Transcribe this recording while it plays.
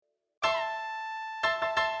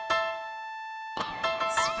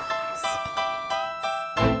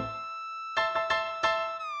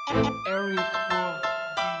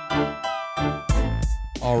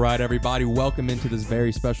All right, everybody, welcome into this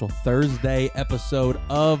very special Thursday episode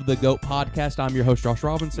of the GOAT Podcast. I'm your host, Josh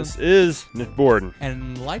Robinson. This is Nick Borden.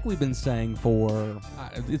 And like we've been saying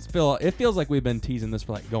it feels like we've been teasing this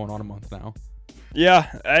for like going on a month now.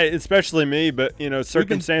 Yeah, especially me, but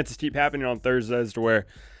circumstances keep happening on Thursdays to where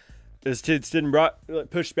it's getting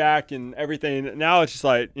pushed back and everything. Now it's just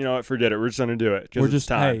like, forget it. We're just going to do it. We're just,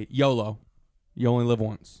 hey, YOLO. You only live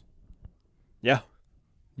once. Yeah.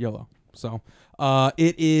 YOLO. So,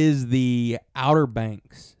 it is the Outer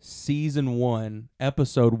Banks Season 1,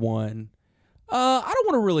 Episode 1. I don't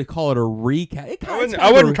want to really call it a recap.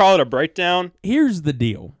 I wouldn't call it a breakdown. Here's the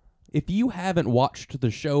deal. If you haven't watched the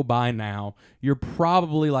show by now, you're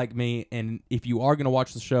probably like me, and if you are going to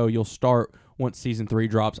watch the show, you'll start once Season 3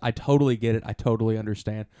 drops. I totally get it. I totally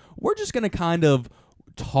understand. We're just going to kind of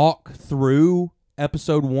talk through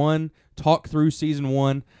Episode 1, talk through Season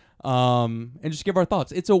 1, and just give our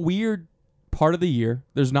thoughts. It's a weird part of the year.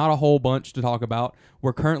 There's not a whole bunch to talk about.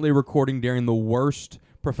 We're currently recording during the worst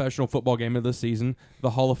professional football game of the season,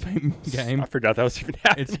 the Hall of Fame game. I forgot that was even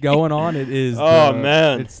happening. It's going on. It is.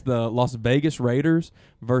 It's the Las Vegas Raiders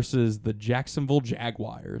versus the Jacksonville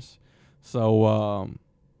Jaguars. So,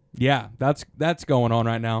 yeah, that's going on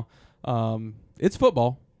right now. It's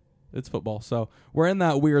football. It's football. So we're in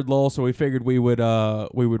that weird lull. So we figured we would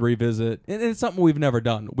revisit, and it's something we've never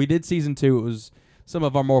done. We did Season 2. It was some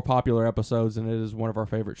of our more popular episodes, and it is one of our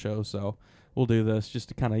favorite shows. So we'll do this just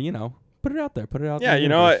to kind of, put it out there. Yeah,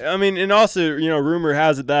 and also, rumor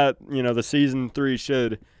has it that, the Season 3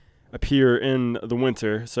 should appear in the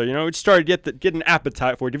winter. So, we started to get an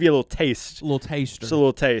appetite for it, give you a little taste. A little taster. Just a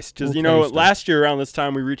little taste. Because, last year around this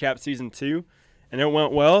time we recapped Season 2, and it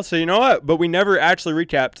went well. So, you know what? But we never actually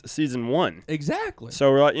recapped Season 1. Exactly.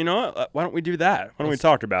 So, we're like, why don't we do that? Why don't we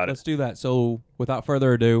talk about it? Let's do that. So, without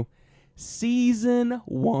further ado, Season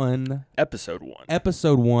 1. Episode 1.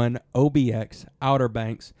 Episode 1, OBX, Outer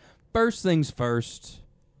Banks. First things first,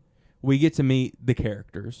 we get to meet the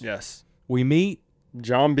characters. Yes. We meet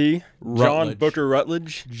John B. Rutledge. John Booker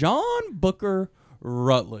Rutledge. John Booker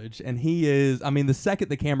Rutledge. And he is, the second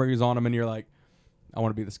the camera is on him and you're like, I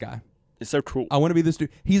want to be this guy. It's so cool. I want to be this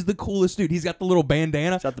dude. He's the coolest dude. He's got the little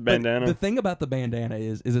bandana. He's got the bandana. But the thing about the bandana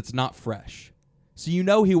is it's not fresh. So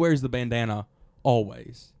he wears the bandana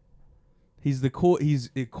always. He's a cool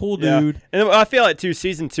dude. And I feel like, too,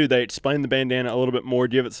 Season 2, they explain the bandana a little bit more,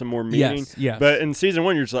 give it some more meaning. Yes. But in Season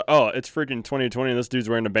 1, you're just like, oh, it's freaking 2020, and this dude's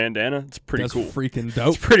wearing a bandana. It's pretty cool. That's freaking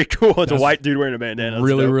dope. It's pretty cool. It's a white dude wearing a bandana. That's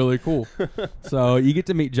really, dope. really cool. So you get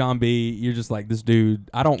to meet John B. You're just like, this dude,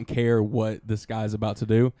 I don't care what this guy's about to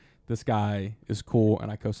do. This guy is cool,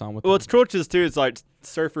 and I co-sign with him. Well, it's cool, too, it's like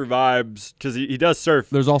surfer vibes, because he does surf.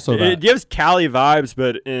 There's also that. It gives Cali vibes,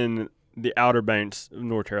 but in the Outer Banks of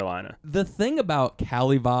North Carolina. The thing about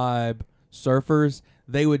Cali vibe surfers,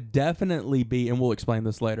 they would definitely be, and we'll explain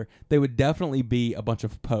this later, they would definitely be a bunch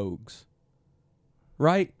of pogues.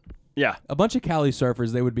 Right? Yeah. A bunch of Cali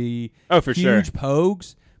surfers, they would be for huge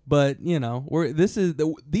pogues, but,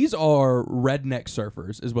 these are redneck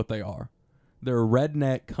surfers is what they are. They're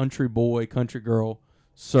redneck, country boy, country girl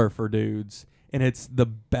surfer dudes, and it's the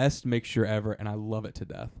best mixture ever, and I love it to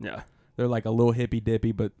death. Yeah. They're like a little hippy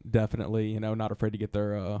dippy, but definitely, not afraid to get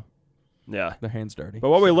their hands dirty. But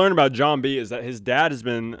what we learned about John B is that his dad has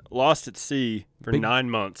been lost at sea for 9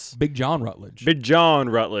 months. Big John Rutledge.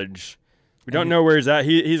 We don't know where he's at.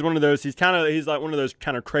 He's one of those. He's like one of those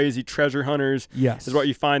kind of crazy treasure hunters. Yes, is what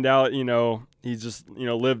you find out. He's just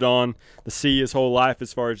lived on the sea his whole life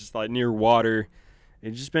as far as just like near water.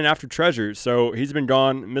 He's just been after treasure. So he's been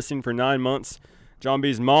gone, missing for 9 months. John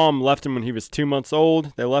B's mom left him when he was 2 months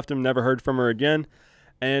old. They left him, never heard from her again.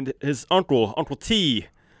 And his Uncle T,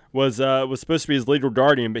 was supposed to be his legal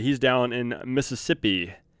guardian, but he's down in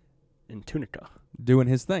Mississippi, in Tunica. Doing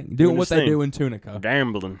his thing. Doing what they do in Tunica.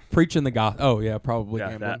 Gambling. Preaching the gospel. Oh, yeah, probably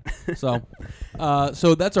gambling. So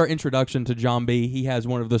that's our introduction to John B. He has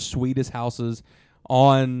one of the sweetest houses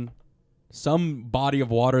on some body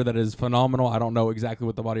of water that is phenomenal. I don't know exactly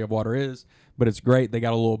what the body of water is, but it's great. They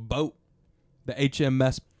got a little boat. The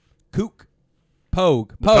HMS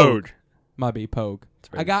Pogue. Might be Pogue.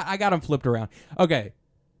 I got him flipped around. Okay.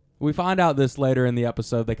 We find out this later in the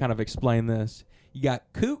episode. They kind of explain this. You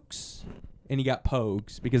got kooks and you got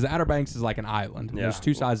pogues because the Outer Banks is like an island. Yeah. There's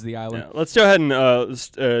two sides of the island. Yeah. Let's go ahead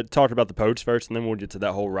and talk about the pogues first, and then we'll get to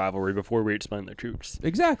that whole rivalry before we explain the kooks.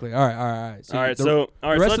 Exactly. All right. So the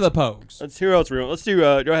rest of the pogues. Let's hear else we want. Let's do.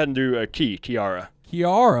 Go ahead and do Kiara.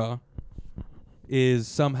 Kiara is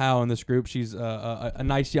somehow in this group. She's a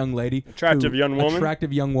nice young lady. Attractive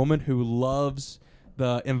young woman who loves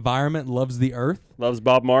The environment, loves the earth, Loves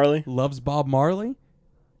Bob Marley. loves Bob Marley,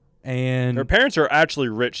 and Her parents are actually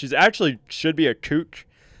rich. She's actually should be a kook,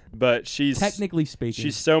 but technically speaking,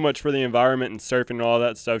 she's so much for the environment and surfing and all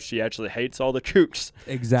that stuff. She actually hates all the kooks.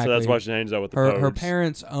 exactly. So that's why she hangs out with the her Pogues.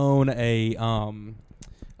 parents own a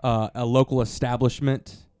local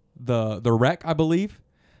establishment, the Rec, I believe.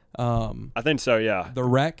 I think so. Yeah. The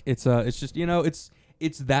Rec. It's just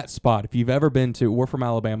it's that spot. If you've ever been to, we're from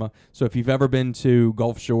Alabama, so if you've ever been to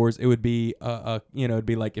Gulf Shores, it would be it'd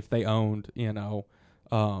be like if they owned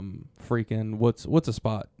freaking what's a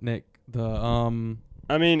spot, Nick?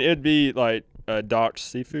 I mean, it'd be like Doc's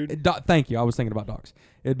Seafood. Thank you. I was thinking about Doc's.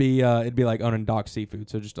 It'd be like owning Doc's Seafood,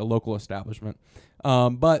 so just a local establishment.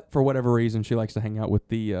 But for whatever reason, she likes to hang out with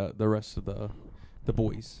the rest of the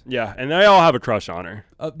boys. Yeah, and they all have a crush on her.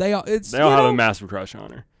 They all have a massive crush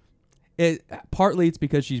on her. Partly it's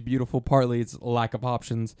because she's beautiful. Partly it's lack of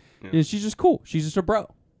options. Yeah. She's just cool. She's just a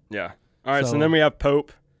bro. Yeah. All right. So then we have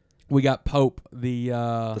Pope. We got Pope,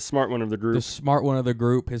 the smart one of the group. The smart one of the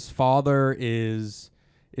group. His father is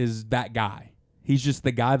that guy. He's just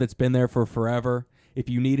the guy that's been there for forever. If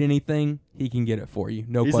you need anything, he can get it for you.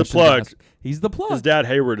 No He's questions the plug. asked. He's the plug. His dad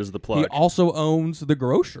Hayward is the plug. He also owns the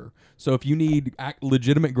grocer. So if you need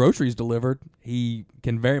legitimate groceries delivered, he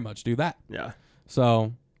can very much do that. Yeah.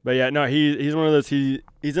 So. But yeah, no, he's one of those. He's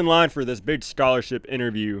in line for this big scholarship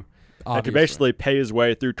interview to basically pay his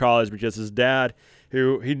way through college because his dad,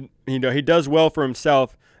 who he does well for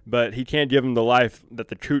himself, but he can't give him the life that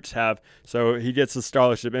the Coots have. So he gets a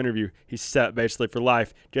scholarship interview. He's set basically for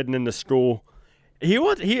life, getting into school. He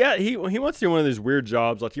wants to do one of these weird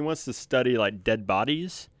jobs. Like he wants to study like dead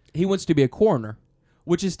bodies. He wants to be a coroner,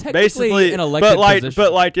 which is technically an elected position.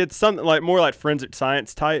 But like it's something like more like forensic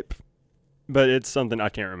science type. But it's something I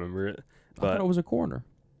can't remember it. But I thought it was a coroner.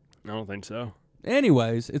 I don't think so.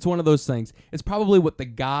 Anyways, it's one of those things. It's probably what the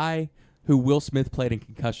guy who Will Smith played in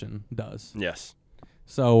Concussion does. Yes.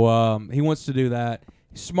 So he wants to do that.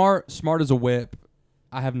 Smart as a whip.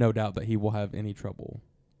 I have no doubt that he will have any trouble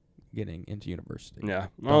getting into university. Yeah.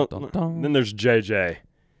 Well, then there's JJ.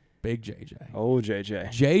 Big JJ. Oh, JJ.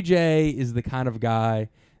 JJ is the kind of guy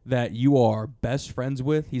that you are best friends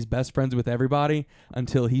with. He's best friends with everybody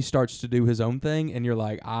until he starts to do his own thing, and you're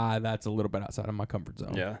like, that's a little bit outside of my comfort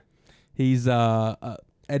zone. Yeah. He's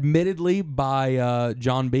admittedly by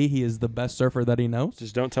John B. He is the best surfer that he knows.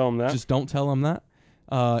 Just don't tell him that. Just don't tell him that.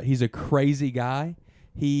 He's a crazy guy.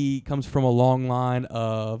 He comes from a long line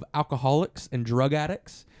of alcoholics and drug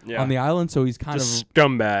addicts on the island, so he's kind of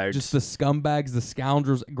scumbags. Just the scumbags, the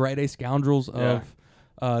scoundrels, grade A scoundrels of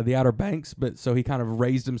the Outer Banks. But so he kind of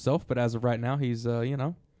raised himself. But as of right now, he's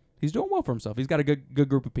he's doing well for himself. He's got a good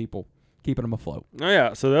group of people keeping him afloat. Oh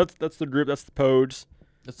yeah, so that's the group. That's the Pogues.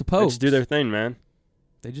 That's the Pogues. They just do their thing, man.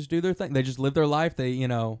 They just do their thing. They just live their life. They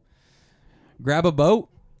grab a boat,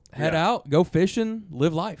 head out, go fishing,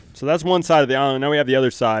 live life. So that's one side of the island. Now we have the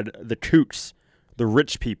other side, the Kooks, the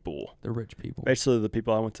rich people. The rich people. Basically the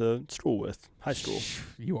people I went to school with, high school.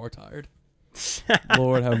 You are tired.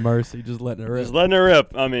 Lord have mercy, just letting it rip. Just letting it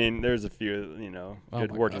rip. I mean, there's a few,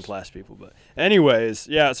 good working class people. But anyways,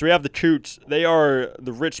 yeah, so we have the Kooks. They are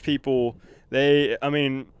the rich people.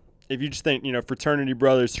 If you just think, fraternity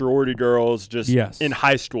brothers, sorority girls, just in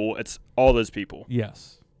high school, it's all those people.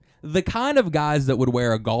 Yes. The kind of guys that would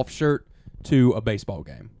wear a golf shirt to a baseball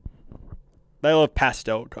game. They love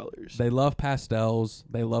pastel colors. They love pastels.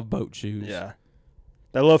 They love boat shoes. Yeah.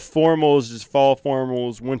 They love formals, just fall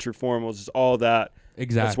formals, winter formals, just all that.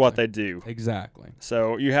 Exactly. That's what they do. Exactly.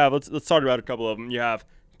 So you have, let's talk about a couple of them. You have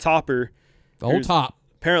Topper. The whole top.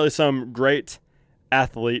 Apparently some great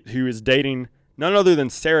athlete who is dating none other than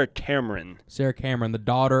Sarah Cameron. Sarah Cameron, the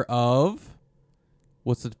daughter of,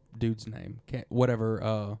 what's the dude's name? What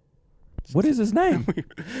is his name?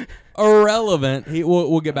 Irrelevant.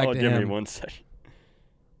 We'll get back to him. Give me 1 second.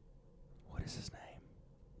 What is his name?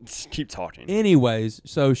 Just keep talking. Anyways,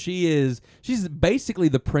 so she's basically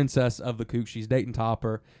the princess of the Kook. She's dating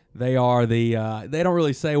Topper. They are they don't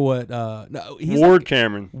really say what Ward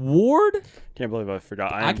Cameron. Ward? Can't believe I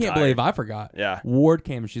forgot. I can't believe I forgot. Yeah. Ward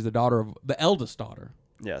Cameron. She's the eldest daughter.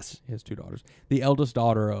 Yes. He has 2 daughters. The eldest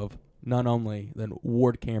daughter of none only than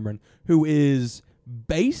Ward Cameron, who is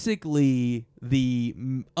basically the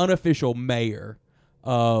unofficial mayor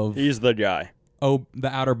of. He's the guy. Oh, the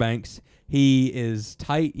Outer Banks. He is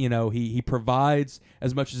tight. He provides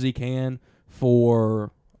as much as he can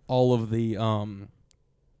for all of the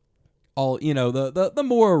the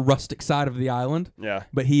more rustic side of the island. Yeah.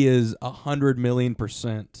 But he is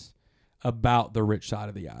 100,000,000% about the rich side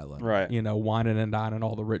of the island. Right. Whining and dining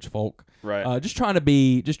all the rich folk. Right. Just trying to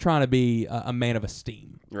be a man of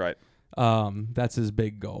esteem. Right. That's his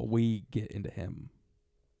big goal. We get into him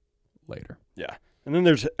later. Yeah. And then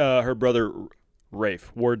there's her brother,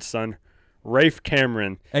 Rafe, Ward's son, Rafe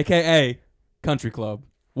Cameron. A.K.A. Country Club.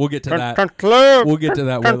 We'll get to that. Country Club. We'll get to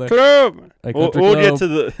that. Country Club. Hey, We'll Country get Club. to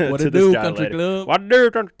the What to it this do, guy Country later. Club? What it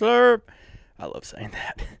do, Country Club? I love saying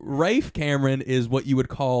that. Rafe Cameron is what you would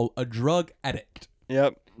call a drug addict.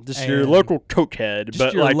 Yep. Just And your local cokehead, Just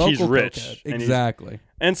but your like he's local rich. cokehead. And Exactly.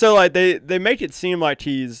 And so like they make it seem like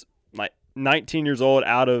he's like 19 years old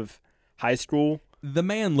out of high school. The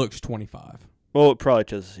man looks 25. Well, probably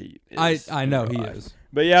because he is. I know he 25. is.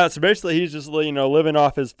 But yeah, so basically he's just living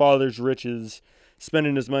off his father's riches,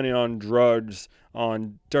 spending his money on drugs,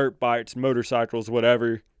 on dirt bikes, motorcycles,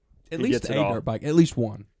 whatever. At He least gets a it all. dirt bike. At least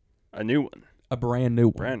one. A new one. A brand new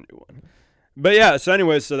one. Brand new one. But yeah, so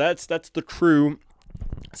anyways, so that's the crew.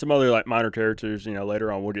 Some other like minor characters,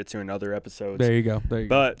 later on we'll get to in other episodes. There you go. There you go.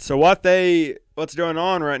 But so what's going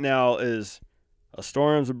on right now is a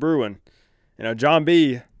storm's a brewing. John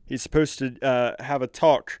B, he's supposed to have a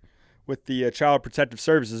talk with the Child Protective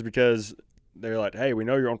Services because they're like, hey, we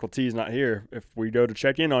know your Uncle T's not here. If we go to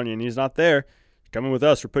check in on you and he's not there, come in with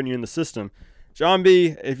us. We're putting you in the system. John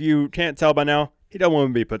B, if you can't tell by now, he don't want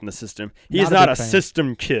to be put in the system. He's not a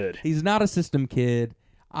system kid. He's not a system kid.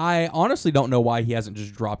 I honestly don't know why he hasn't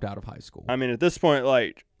just dropped out of high school. I mean, at this point,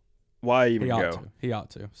 like, why even go? He ought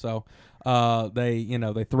to. So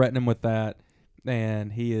they threaten him with that,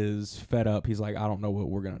 and he is fed up. He's like, I don't know what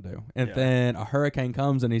we're going to do. And then a hurricane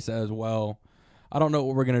comes, and he says, well, I don't know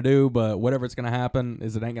what we're going to do, but whatever it's going to happen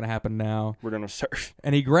is it ain't going to happen now. We're going to surf.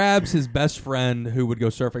 And he grabs his best friend who would go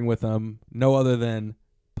surfing with him, no other than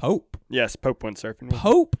Pope. Yes, Pope went surfing with him.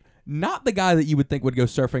 Pope, not the guy that you would think would go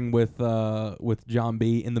surfing with John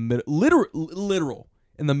B in the middle, literal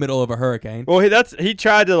in the middle of a hurricane. Well, he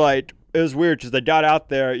tried to like. It was weird because they got out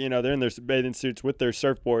there, they're in their bathing suits with their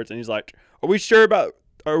surfboards, and he's like, "Are we sure about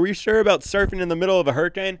surfing in the middle of a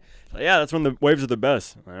hurricane?" Like, yeah, that's when the waves are the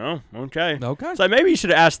best. Like, oh, okay. Okay. So maybe you should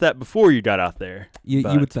have asked that before you got out there. You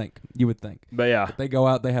would think. You would think. But yeah, But they go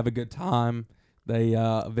out, they have a good time. They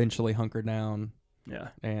eventually hunker down. yeah.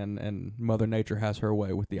 And Mother Nature has her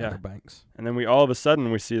way with the Outer Banks. And then all of a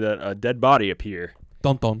sudden we see that a dead body appear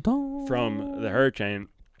Dun, dun, dun. from the hurricane.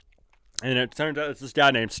 And it turns out it's this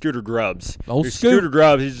guy named Scooter Grubbs. Old Scooter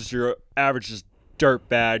Grubbs, he's just your average just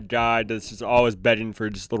dirtbag guy that's just always begging for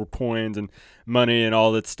just little coins and money and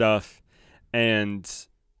all that stuff. And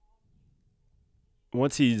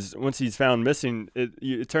once he's found missing,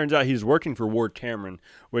 it turns out he's working for Ward Cameron,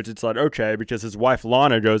 which it's like, okay, because his wife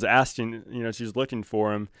Lana goes asking, she's looking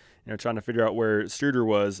for him, trying to figure out where Scooter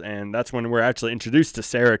was, and that's when we're actually introduced to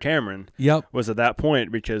Sarah Cameron. Yep. Was at that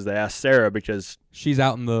point because they asked Sarah because she's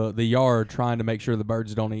out in the yard trying to make sure the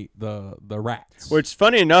birds don't eat the rats. Which,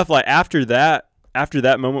 funny enough, like after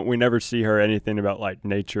that moment, we never see her anything about like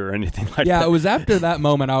nature or anything like that. Yeah, it was after that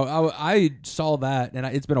moment I saw that, and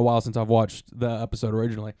it's been a while since I've watched the episode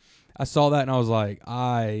originally. I saw that and I was like,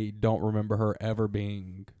 I don't remember her ever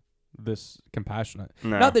being this compassionate.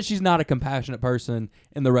 No. Not that she's not a compassionate person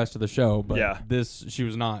in the rest of the show, but she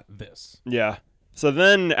was not this. Yeah. So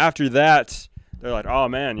then after that, they're like, oh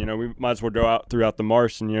man, we might as well go out throughout the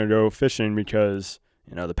marsh and go fishing because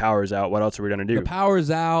the power's out. What else are we gonna do? The power's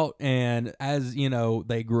out, and as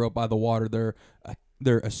they grew up by the water,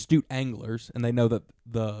 they're astute anglers, and they know that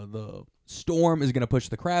the storm is gonna push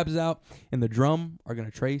the crabs out, and the drum are gonna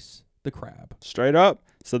trace the crab. Straight up.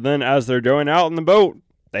 So then, as they're going out in the boat,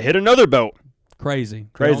 they hit another boat. Crazy,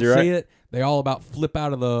 right? See it? They all about flip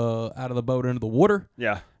out of the boat into the water.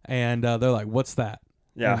 Yeah. And they're like, "What's that?"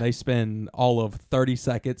 Yeah. And they spend all of 30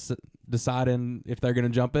 seconds deciding if they're gonna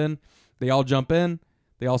jump in. They all jump in.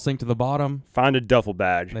 They all sink to the bottom. Find a duffel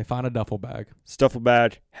bag. They find a duffel bag. This duffel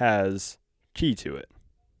bag has key to it.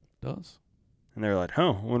 Does. And they're like, I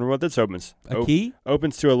wonder what this opens. A key?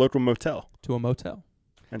 Opens to a local motel. To a motel.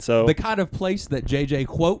 And so the kind of place that JJ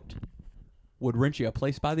quote would rent you a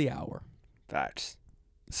place by the hour. Facts.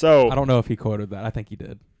 So I don't know if he quoted that. I think he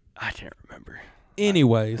did. I can't remember.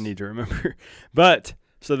 Anyways. I need to remember. But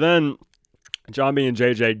so then John B and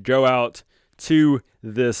JJ go out to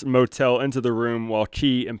this motel into the room while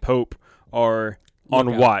Key and Pope are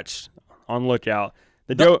on watch, on lookout.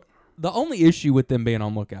 The only issue with them being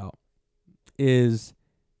on lookout is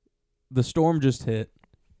the storm just hit.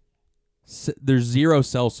 There's zero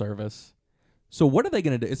cell service. So what are they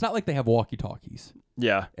going to do? It's not like they have walkie-talkies.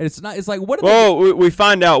 Yeah. And it's like, what are Well, we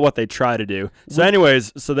find out what they try to do. So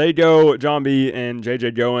anyways, so they go, John B and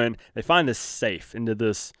JJ go in. They find a safe into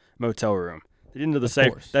this motel room. They get into the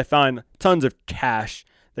safe. Course. They find tons of cash.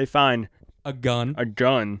 They find a gun. A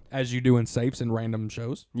gun. As you do in safes in random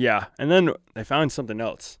shows. Yeah. And then they find something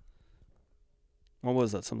else. What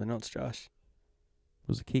was that? Something else, Josh? It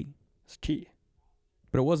was a key. It's a key.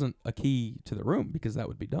 But it wasn't a key to the room because that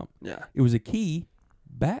would be dumb. Yeah. It was a key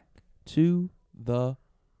back to the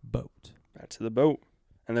boat. Back to the boat.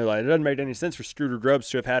 And they're like, it doesn't make any sense for Scooter Grubbs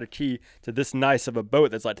to have had a key to this nice of a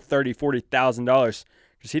boat that's like $30,000, $40,000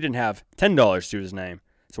 because he didn't have $10 to his name.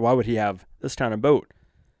 So why would he have this kind of boat?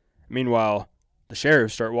 Meanwhile, the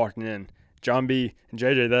sheriffs start walking in. John B. and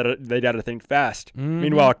JJ, they got to think fast. Mm-hmm.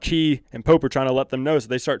 Meanwhile, Key and Pope are trying to let them know, so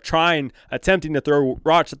they start attempting to throw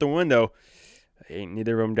rocks at the window. Ain't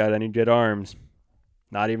neither of them got any good arms.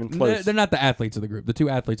 Not even close. They're not the athletes of the group. The two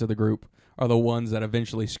athletes of the group are the ones that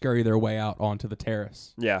eventually scurry their way out onto the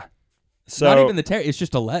terrace. Yeah. So not even the terrace. It's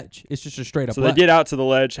just a ledge. It's just a straight up ledge. So they get out to the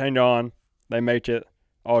ledge, hang on. They make it.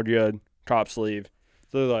 All good. Cops leave.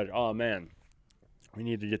 So they're like, oh, man, we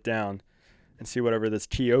need to get down and see whatever this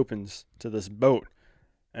key opens to this boat.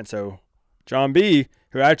 And so John B.,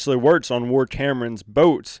 who actually works on Ward Cameron's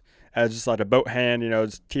boats as just like a boat hand,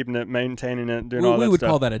 just keeping it, maintaining it, doing all that stuff. We would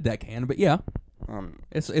call that a deckhand, but yeah.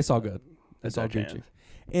 It's all good. It's all Gucci.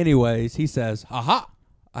 Anyways, he says, aha,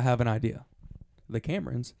 I have an idea. The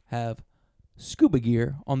Camerons have scuba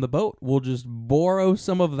gear on the boat. We'll just borrow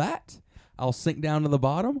some of that. I'll sink down to the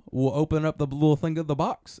bottom. We'll open up the little thing of the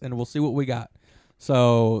box, and we'll see what we got.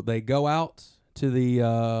 So they go out to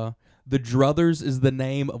the Druthers is the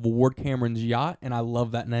name of Ward Cameron's yacht, and I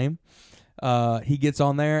love that name. He gets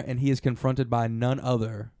on there, and he is confronted by none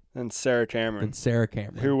other than Sarah Cameron.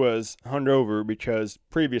 Who was hungover because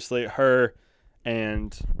previously her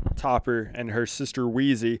and Topper and her sister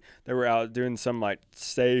Wheezy, they were out doing some like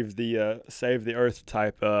save the earth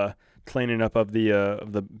type cleaning up of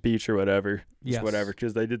the beach or whatever. Yes. Whatever,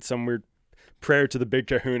 because they did some weird prayer to the Big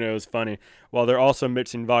Kahuna. It was funny. While they're also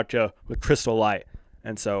mixing vodka with Crystal Light.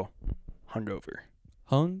 And so, hungover.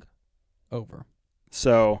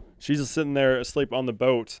 So she's just sitting there asleep on the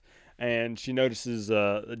boat. And she notices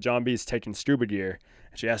John B's taking scuba gear.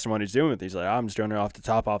 And she asks him what he's doing with it. He's like, I'm just doing it off the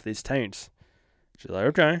top off these tanks. She's like,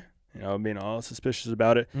 okay. Being all suspicious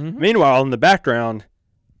about it. Mm-hmm. Meanwhile, in the background,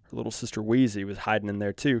 her little sister Wheezy was hiding in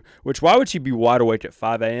there too. Which, why would she be wide awake at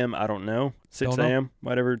 5 a.m.? I don't know. 6 a.m.,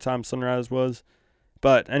 whatever time sunrise was.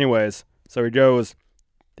 But anyways, so they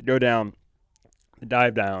go down, they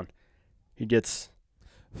dive down.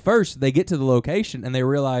 First, they get to the location, and they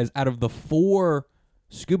realize out of the 4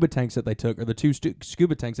 scuba tanks that they took, or the 2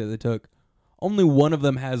 scuba tanks that they took, only one of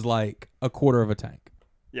them has like a quarter of a tank.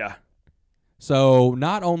 Yeah. So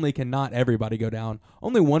not only can not everybody go down,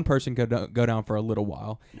 only one person could go down for a little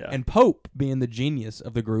while. Yeah. And Pope, being the genius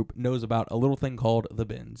of the group, knows about a little thing called the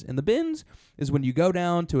bends. And the bends is when you go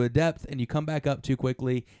down to a depth and you come back up too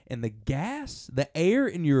quickly, and the air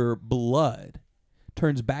in your blood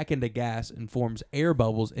turns back into gas and forms air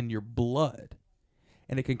bubbles in your blood.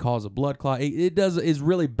 And it can cause a blood clot. It's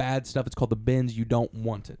really bad stuff. It's called the bends. You don't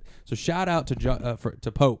want it. So shout out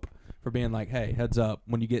to Pope for being like, hey, heads up,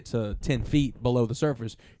 when you get to 10 feet below the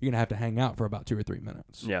surface, you're going to have to hang out for about 2 or 3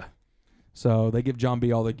 minutes. Yeah. So they give John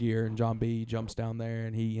B all the gear, and John B jumps down there,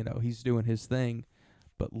 and he's doing his thing.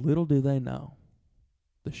 But little do they know,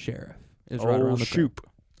 the sheriff is right around the corner.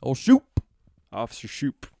 Old Shoop. Officer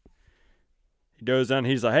Shoop. He goes down,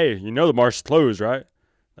 he's like, hey, the marsh is closed, right?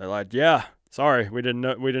 They're like, yeah. Sorry, we didn't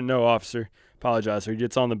know, officer. Apologize. So he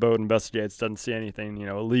gets on the boat, investigates, doesn't see anything,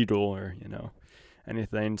 illegal or,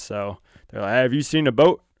 anything. So they're like, hey, have you seen a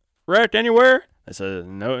boat wrecked anywhere? I said,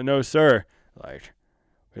 no, sir.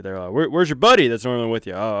 They're like, where's your buddy that's normally with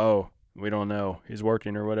you? Oh, we don't know. He's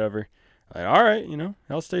working or whatever. Like, all right,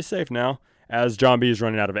 I'll stay safe now. As John B is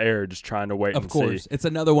running out of air, just trying to wait and see. Of course. It's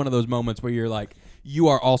another one of those moments where you're like, you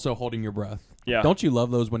are also holding your breath. Yeah. Don't you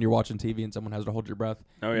love those when you're watching TV and someone has to hold your breath?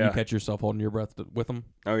 Oh, yeah. You catch yourself holding your breath with them?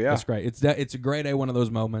 Oh, yeah. That's great. It's a great one of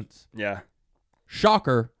those moments. Yeah.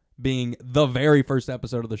 Shocker being the very first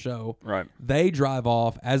episode of the show. Right. They drive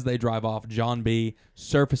off. As they drive off, John B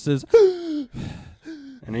surfaces.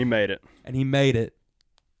 And he made it. And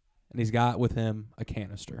he's got with him a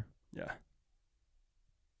canister. Yeah.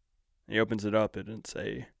 He opens it up, and it's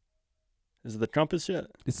is it the compass yet?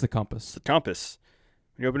 It's the compass. It's the compass.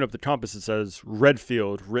 When you open up the compass, it says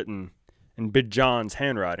Redfield written in Big John's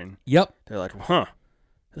handwriting. Yep. They're like,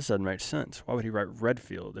 this doesn't make sense. Why would he write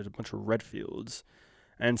Redfield? There's a bunch of Redfields.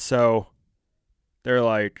 And so they're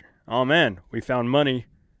like, oh, man, we found money.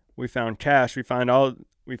 We found cash. We found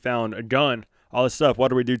a gun, all this stuff. What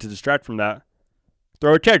do we do to distract from that?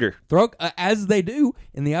 Throw a kegger. As they do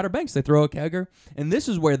in the Outer Banks, they throw a kegger. And this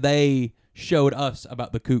is where they showed us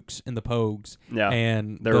about the Kooks and the Pogues. Yeah,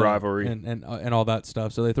 and their rivalry. And all that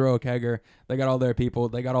stuff. So they throw a kegger. They got all their people.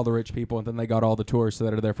 They got all the rich people. And then they got all the tourists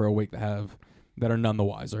that are there for a week that have that are none the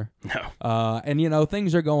wiser. No. And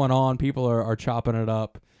things are going on. People are chopping it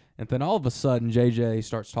up, and then all of a sudden, JJ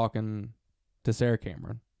starts talking to Sarah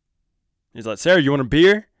Cameron. He's like, Sarah, you want a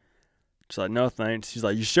beer? She's like, no, thanks. He's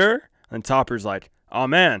like, you sure? And Topper's like, oh,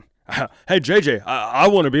 man. Hey, JJ, I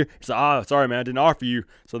want a beer. He's like, sorry, man, I didn't offer you.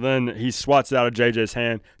 So then he swats it out of JJ's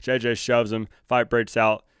hand. JJ shoves him. Fight breaks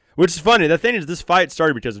out. Which is funny. The thing is, this fight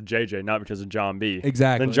started because of JJ, not because of John B.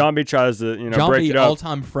 Exactly. Then John B tries to, John break B, it up.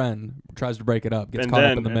 all-time friend, tries to break it up, gets and caught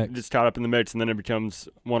then up in the mix. Gets caught up in the mix, and then it becomes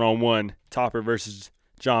one-on-one, Topper versus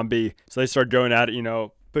John B. So they start going at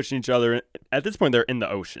it, pushing each other. At this point, they're in the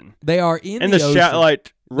ocean. They are in the ocean.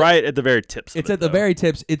 Like right at the very tips. It's at the very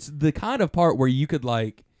tips. It's the kind of part where you could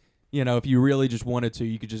if you really just wanted to,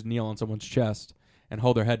 you could just kneel on someone's chest and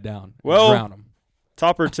hold their head down and drown them.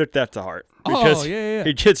 Topper took that to heart because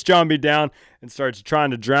he gets John B down and starts trying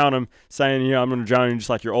to drown him, saying, I'm going to drown you just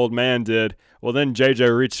like your old man did. Well, then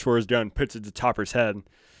JJ reaches for his gun, puts it to Topper's head.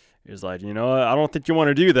 He's like, I don't think you want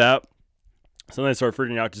to do that. So then they start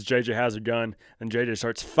freaking out because JJ has a gun, and JJ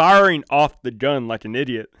starts firing off the gun like an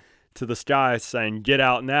idiot to the sky, saying, get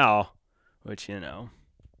out now, which,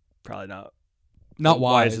 probably not the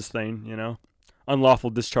wise. Wisest thing, Unlawful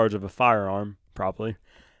discharge of a firearm, probably.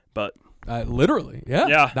 But literally,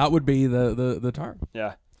 yeah. That would be the term.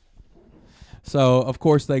 Yeah. So, of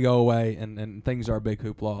course, they go away, and things are a big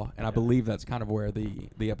hoopla, and I believe that's kind of where the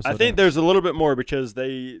episode I think ends. there's a little bit more because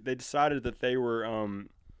they decided that they were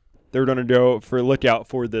going to go for a lookout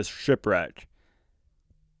for this shipwreck.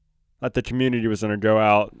 That the community was going to go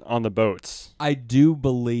out on the boats. I do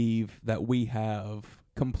believe that we have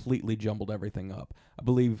completely jumbled everything up. I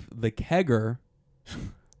believe the kegger...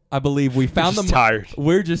 I believe we found them. Tired.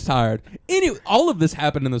 We're just tired. Anyway, all of this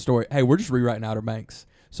happened in the story. Hey, we're just rewriting Outer Banks.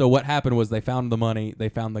 So what happened was they found the money, they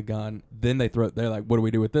found the gun, then they're like, what do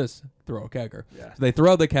we do with this? Throw a kegger. Yeah. So they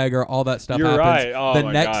throw the kegger, all that stuff happens. Right. Oh,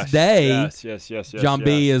 the next day, yes, John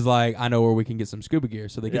B is like, I know where we can get some scuba gear.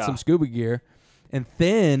 So they get some scuba gear, and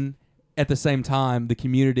then at the same time, the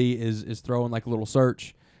community is throwing like a little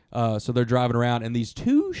search. So they're driving around, and these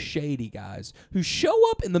two shady guys who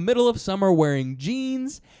show up in the middle of summer wearing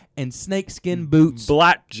jeans and snakeskin boots,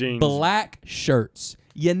 black jeans, black shirts.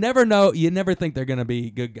 You never know. You never think they're going to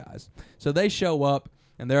be good guys. So they show up,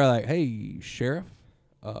 and they're like, hey, Sheriff,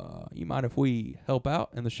 you mind if we help out?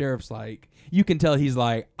 And the sheriff's like, you can tell he's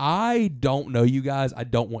like, I don't know you guys. I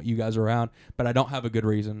don't want you guys around, but I don't have a good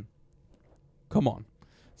reason. Come on.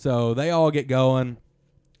 So they all get going.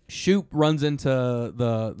 Shoop runs into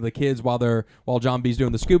the kids while John B's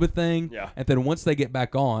doing the scuba thing. Yeah. And then once they get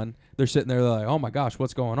back on, they're sitting there like, oh my gosh,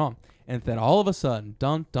 what's going on? And then all of a sudden,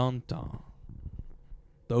 dun dun dun,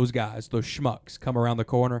 those guys, those schmucks, come around the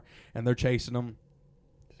corner and they're chasing them.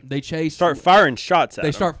 Start firing shots at them.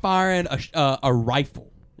 They start firing a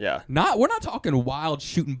rifle. Yeah. We're not talking wild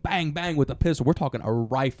shooting bang bang with a pistol. We're talking a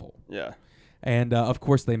rifle. Yeah. And, of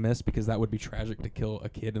course, they miss because that would be tragic to kill a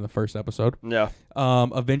kid in the first episode. Yeah.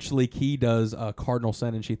 Eventually, Key does a cardinal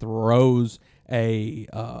sin, and she throws a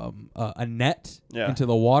net into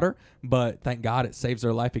the water. But thank God it saves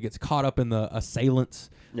their life. It gets caught up in the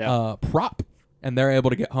assailant's prop, and they're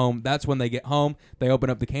able to get home. That's when they get home. They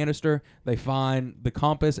open up the canister. They find the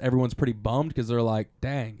compass. Everyone's pretty bummed because they're like,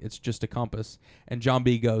 dang, it's just a compass. And John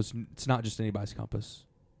B goes, it's not just anybody's compass.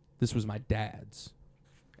 This was my dad's.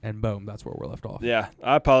 And boom, that's where we're left off. Yeah,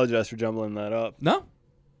 I apologize for jumbling that up. No,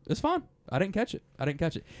 it's fine. I didn't catch it.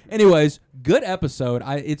 Anyways, good episode.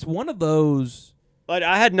 It's one of those. Like,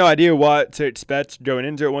 I had no idea what to expect going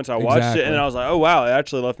into it once I watched it, and I was like, oh, wow, it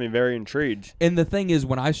actually left me very intrigued. And the thing is,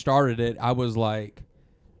 when I started it, I was like,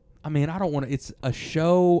 I mean, I don't want to. It's a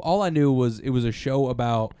show. All I knew was it was a show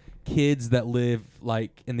about kids that live,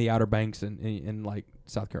 like, in the Outer Banks in like,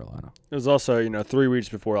 South Carolina. It was also, 3 weeks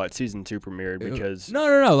before like season 2 premiered because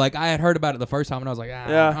no. Like I had heard about it the first time and I was like,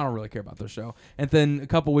 I don't really care about this show. And then a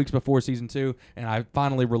couple weeks before season 2, and I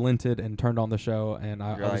finally relented and turned on the show, and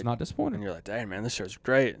I was not disappointed. And you're like, dang man, this show's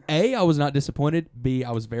great. A, I was not disappointed. B,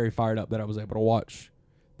 I was very fired up that I was able to watch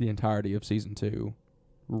the entirety of season 2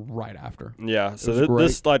 right after. Yeah. So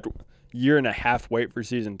this like year and a half wait for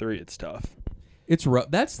season 3, it's tough. It's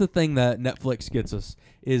rough. That's the thing that Netflix gets us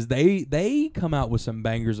is they come out with some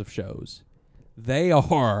bangers of shows. They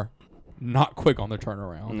are not quick on the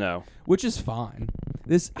turnaround. No, which is fine.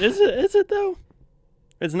 This is it though?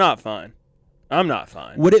 It's not fine. I'm not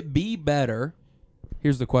fine. Would it be better?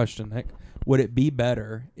 Here's the question, Nick. Would it be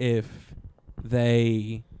better if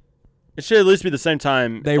they? It should at least be the same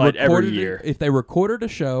time. They like every year. If they recorded a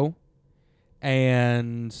show,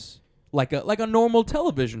 and like a normal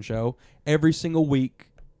television show, every single week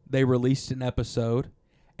they released an episode,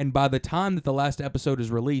 And by the time that the last episode is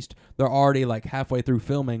released, they're already like halfway through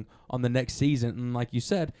filming on the next season. And like you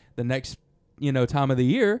said, the next, time of the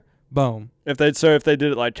year, boom. If they did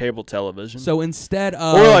it like cable television. So instead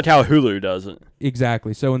of... Or like how Hulu does it.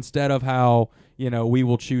 Exactly. So instead of how, we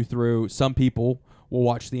will chew through, some people will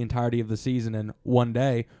watch the entirety of the season in one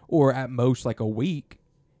day, or at most like a week,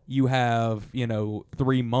 you have,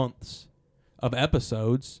 3 months of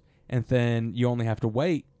episodes, and then you only have to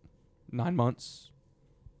wait 9 months.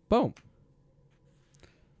 Boom.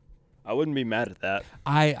 I wouldn't be mad at that.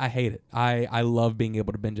 I hate it. I love being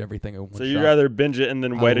able to binge everything in one shot. So you'd rather binge it and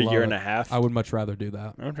then wait a year and a half? I would much rather do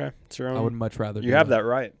that. Okay. It's your own. I would much rather do that. You have that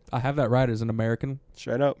right. I have that right as an American.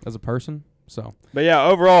 Straight up. As a person. So. But yeah,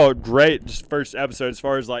 overall, great just first episode as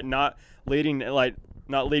far as like not leading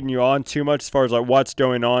you on too much as far as like what's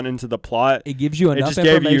going on into the plot. It gives you enough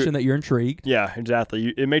information that you're intrigued. Yeah,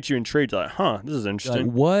 exactly. It makes you intrigued. Like, this is interesting.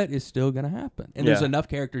 Like, what is still going to happen? And there's enough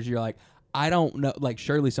characters you're like, I don't know. Like,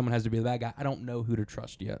 surely someone has to be the bad guy. I don't know who to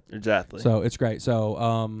trust yet. Exactly. So it's great.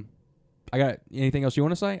 So I got anything else you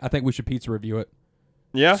want to say? I think we should pizza review it.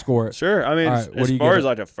 Yeah. Score it. Sure. I mean, right, as far as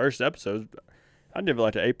like the first episode, I'd give it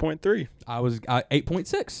like an 8.3. I was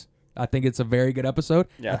 8.6. I think it's a very good episode.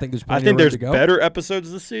 Yeah. I think there's plenty of room to go. Better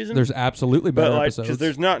episodes this season. There's absolutely better episodes. Because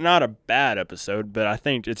there's not a bad episode, but I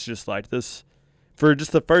think it's just like this. For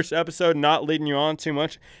just the first episode, not leading you on too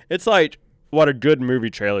much, it's like what a good movie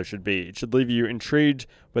trailer should be. It should leave you intrigued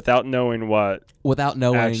without knowing what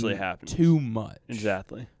actually happens. Too much.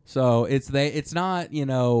 Exactly. So it's not,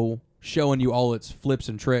 showing you all its flips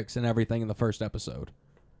and tricks and everything in the first episode.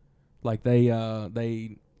 Like they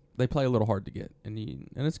play a little hard to get, and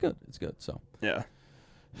it's good. It's good. So yeah.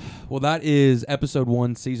 Well, that is episode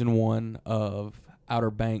 1, season 1 of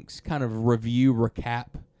Outer Banks. Kind of review, recap,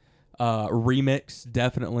 remix,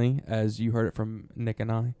 definitely, as you heard it from Nick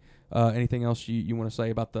and I. Anything else you want to say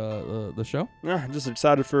about the show? No, I'm just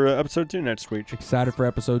excited for episode 2 next week. Excited for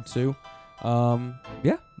episode 2.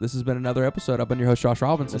 Yeah, this has been another episode. I've been your host, Josh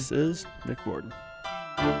Robinson. This is Nick Borden.